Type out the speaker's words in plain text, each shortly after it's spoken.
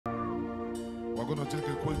We're going to take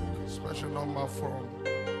a quick special number from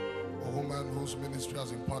a woman whose ministry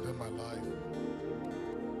has imparted my life.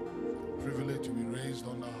 Privilege to be raised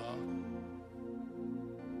under her.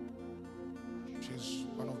 She's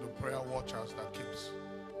one of the prayer watchers that keeps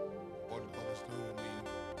what God is doing with me.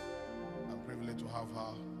 I'm privileged to have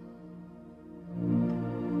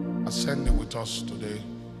her ascending with us today.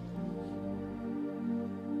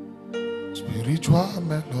 Spiritual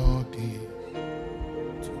melody.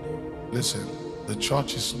 Listen, the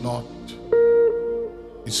church is not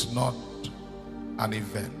an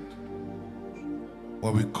event.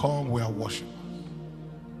 When we come, we are worshipers.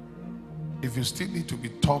 If you still need to be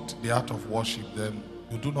taught the art of worship, then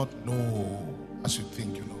you do not know as you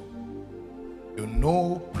think you know. You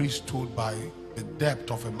know priesthood by the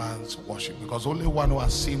depth of a man's worship, because only one who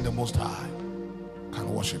has seen the Most High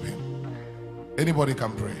can worship him. Anybody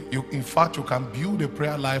can pray. In fact, you can build a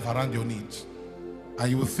prayer life around your needs. And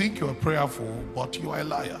you will think you're prayerful, but you are a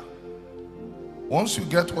liar. Once you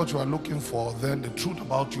get what you are looking for, then the truth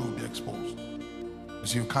about you will be exposed.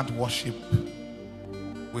 So you can't worship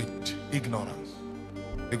with ignorance,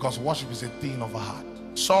 because worship is a thing of the heart.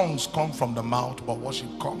 Songs come from the mouth, but worship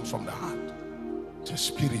comes from the heart. It's a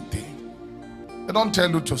spirit thing. They don't tell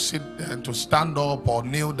you to sit there, to stand up or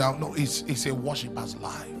kneel down. No, it's a worshiper's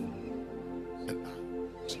life.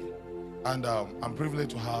 And I'm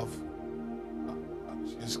privileged to have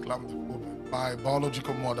she's climbed the pulpit. My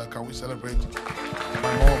biological mother. Can we celebrate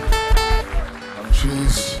my mom?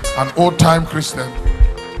 She's an old-time Christian.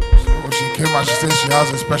 So she came and she says she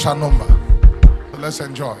has a special number. So let's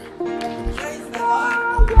enjoy. Praise the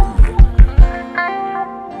Lord.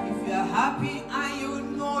 If you're happy and you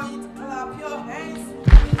know it, clap your hands.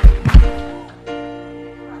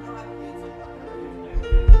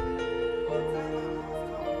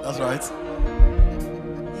 That's right.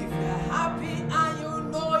 If you're happy and you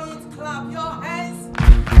know it, clap your hands.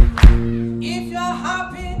 If you're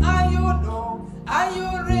happy and you know, and you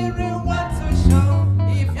really want to show.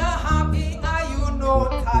 If you're happy and you know,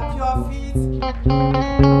 tap your feet.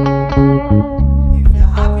 If you're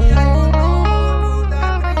happy and you know, do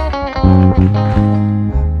that thing.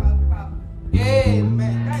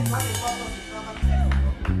 Amen. That is what the purpose of the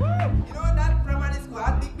primary school. You know that primary school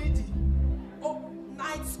had dignity. Oh,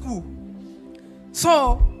 night school. So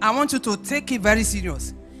I want you to take it very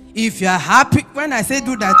serious. If you are happy, when I say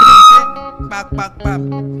do that thing, say back, back, back,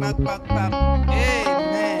 back, back, back.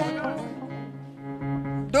 Amen.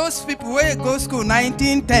 Those people where go school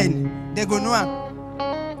 1910, they go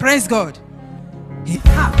no. Praise God.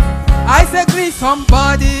 I say greet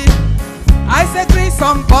somebody. I say greet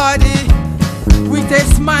somebody with a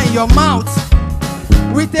smile in your mouth,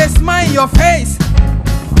 with a smile in your face.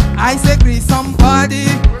 I say greet somebody.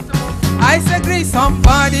 I say greet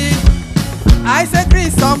somebody. I say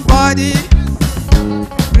greet somebody.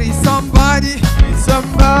 Greet somebody. Greet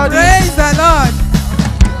somebody. Praise the Lord.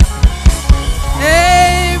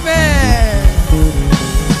 Amen.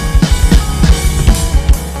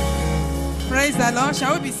 Praise the Lord.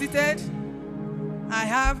 Shall we be seated? I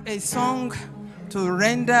have a song to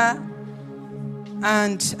render,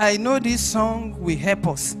 and I know this song will help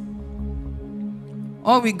us.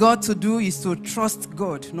 All we got to do is to trust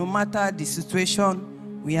God, no matter the situation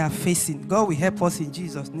we are facing. God will help us in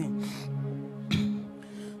Jesus' name.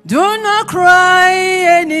 Do not cry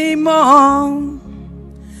anymore.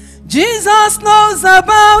 Jesus knows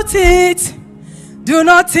about it. Do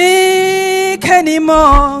not think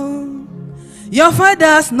anymore. Your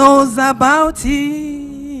Father knows about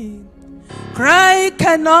it. Cry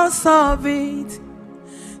cannot solve it.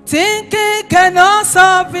 Thinking cannot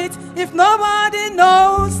solve it. If nobody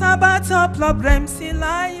knows about your problems in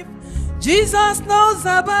life, Jesus knows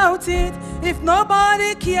about it. If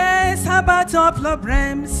nobody cares about your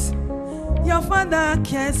problems, your Father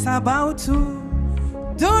cares about you.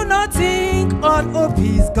 Do not think all hope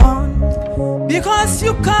is gone, because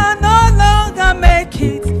you can no longer make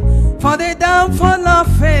it. For the downfall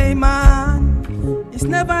of a man is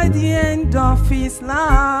never the end of his life.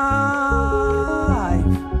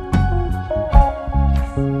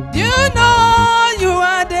 Do you know you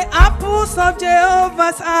are the apples of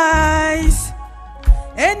Jehovah's eyes?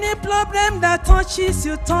 Any problem that touches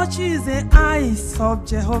you touches the eyes of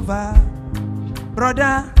Jehovah.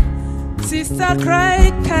 Brother, sister,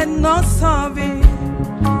 cry cannot solve it.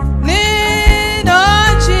 Lean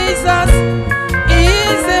on Jesus. He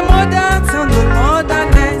is a mother to the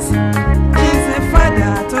motherless. He is a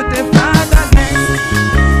father to the fatherless.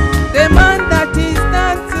 The man that is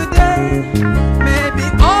not today may be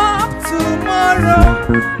up tomorrow.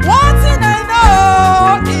 One thing I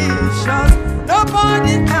know is just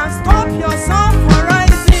nobody can stop your sun from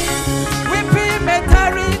rising. Weeping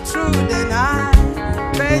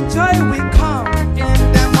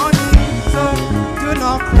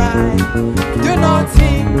Do not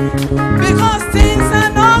think, because things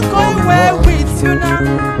are not going well with you now.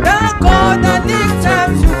 The God that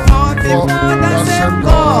lifted you up before, the same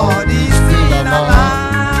God is still alive.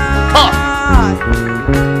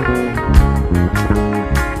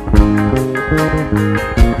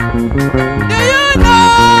 Do you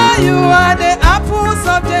know you are the apples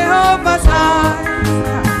of Jehovah's eyes?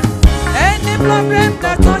 Any problem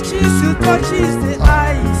that touches you touches the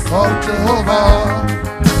eyes of Jehovah.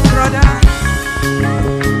 Brother,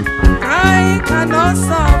 crying cannot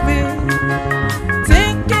solve it.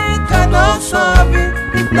 Thinking cannot solve it.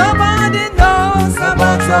 If nobody knows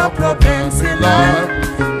about your problems in life,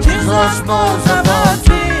 Jesus knows about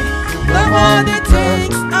it. Nobody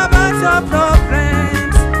thinks about your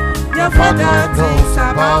problems. Your Father thinks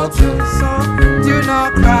about you. So do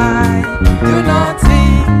not cry, do not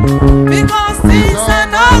think, because things are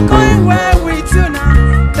not going well with you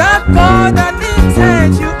now. That God that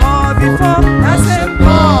lifted you all before, that same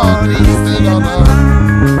God is still alive.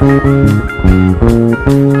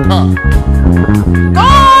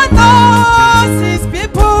 God knows his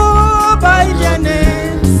people by their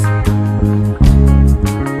names,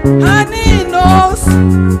 and he knows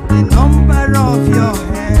the number of your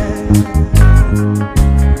hair.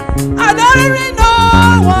 I don't really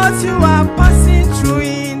know what you are passing through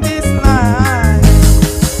in this life,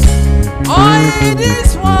 or in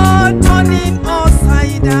this world turning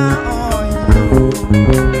upside down on you.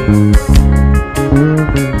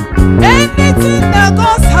 Anything that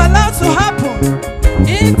God's allowed to happen,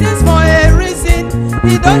 it is for a reason.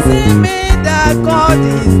 It doesn't mean that God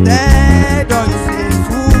is dead or is a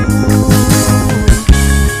fool.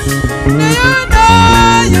 Do you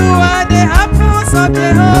know you are the apples of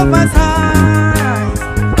Jehovah's eyes?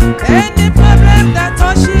 Any problem that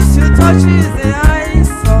touches you touches the eyes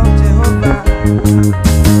of Jehovah.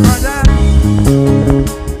 Brother,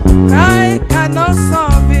 cry cannot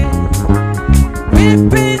solve it.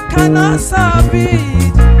 Weeping cannot solve it.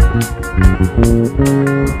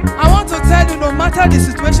 I want to tell you, no matter the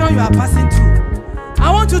situation you are passing through,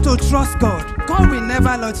 I want you to trust God. God will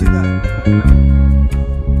never let you down.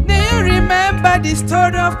 Do you remember the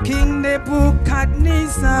story of King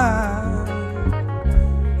Nebuchadnezzar?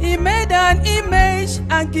 He made an image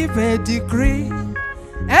and gave a decree.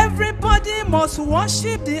 Everybody must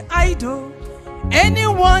worship the idol.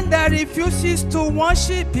 Anyone that refuses to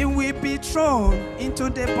worship him will be thrown into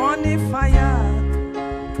the burning fire.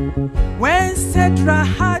 When Shadrach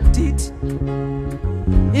had it,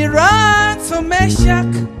 he ran to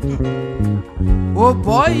Meshach. Oh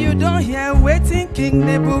boy, you don't hear waiting King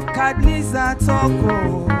Nebuchadnezzar talk.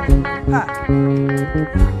 Oh.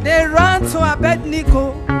 They ran to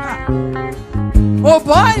Abednego. Oh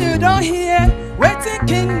boy, you don't hear waiting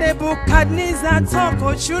King Nebuchadnezzar talk.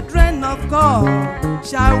 Oh, children of God,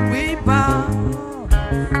 shall we bow?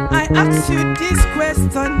 I ask you this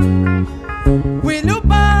question: will you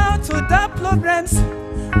bow to the problems,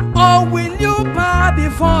 or will you bow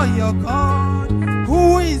before your God,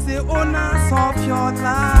 who is the owner of your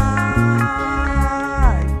life?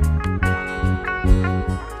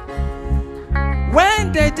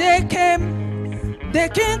 When the day came, the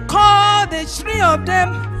king called the three of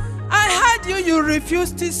them. I heard you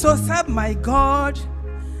refused to serve my God.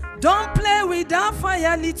 Don't play with that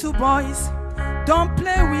fire, little boys. Don't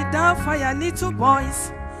play with that fire, little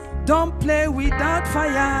boys. Don't play with that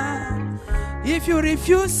fire. If you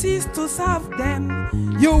refuse to serve them,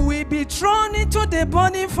 you will be thrown into the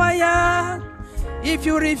burning fire. If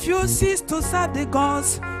you refuse to serve the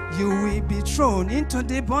gods, you will be thrown into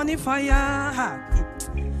the burning fire.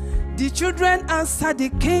 The children answered the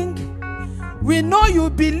king, we know you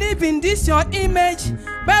believe in this your image,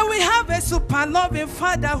 but we have a super loving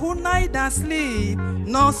Father who neither sleep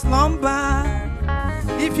nor slumber.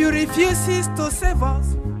 If you refuse to save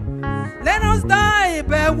us, let us die,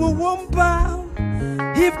 but we won't bow.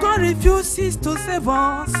 If God refuses to save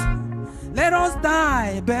us, let us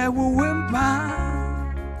die, but we won't bow.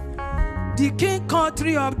 The king called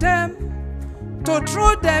three of them to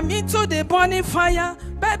throw them into the burning fire.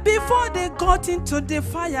 But before they got into the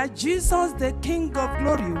fire, Jesus, the King of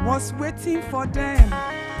glory, was waiting for them.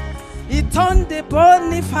 He turned the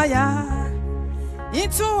burning fire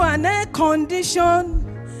into an air condition.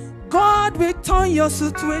 God will turn your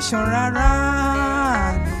situation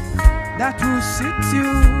around. That will suit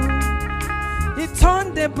you. He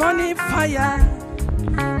turned the burning fire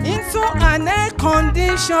into an air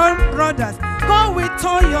condition, brothers. God will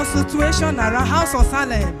turn your situation around. House of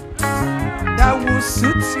Salem, that will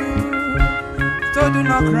suit you. So do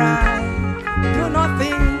not cry, do not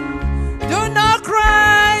think, do not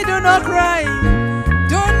cry, do not cry,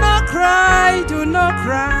 do not cry, do not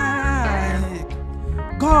cry.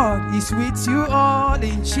 God is with you all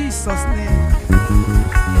in Jesus' name.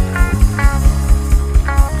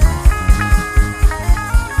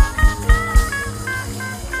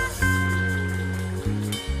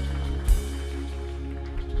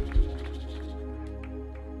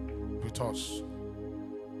 With us.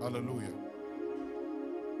 Hallelujah.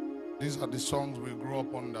 These are the songs we grew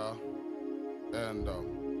up under, and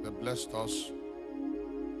they blessed us.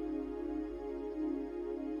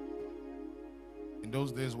 In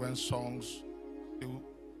those days when songs still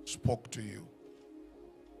spoke to you,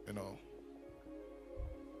 you know,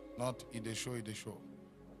 not ide show.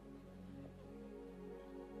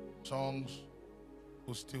 Songs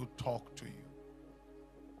could still talk to you.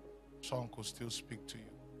 Song could still speak to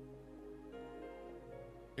you.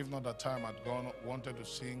 If not, that time I'd wanted to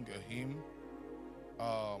sing a hymn.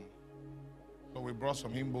 So we brought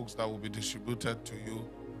some hymn books that will be distributed to you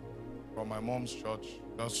from my mom's church,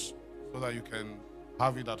 just so that you can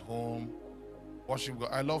have it at home, worship God.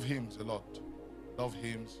 I love hymns a lot. Love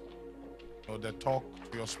hymns. You know, they talk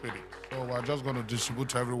to your spirit. So we're just going to distribute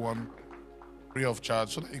to everyone free of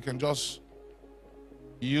charge so that you can just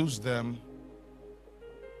use them,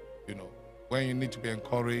 you know, when you need to be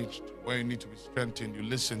encouraged, when you need to be strengthened, you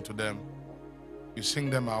listen to them, you sing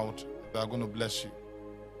them out, they're going to bless you.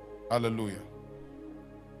 Hallelujah.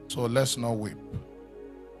 So let's not weep.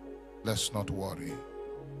 Let's not worry.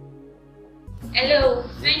 Hello,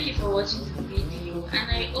 thank you for watching the video,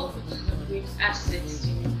 and I hope it was a great asset to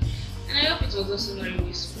you. And I hope it was also not a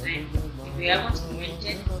useful time. If you haven't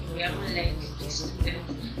commented, if you haven't liked, please do that.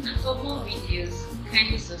 And for more videos,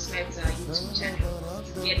 kindly subscribe to our YouTube channel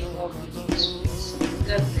to get more videos.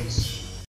 God bless you.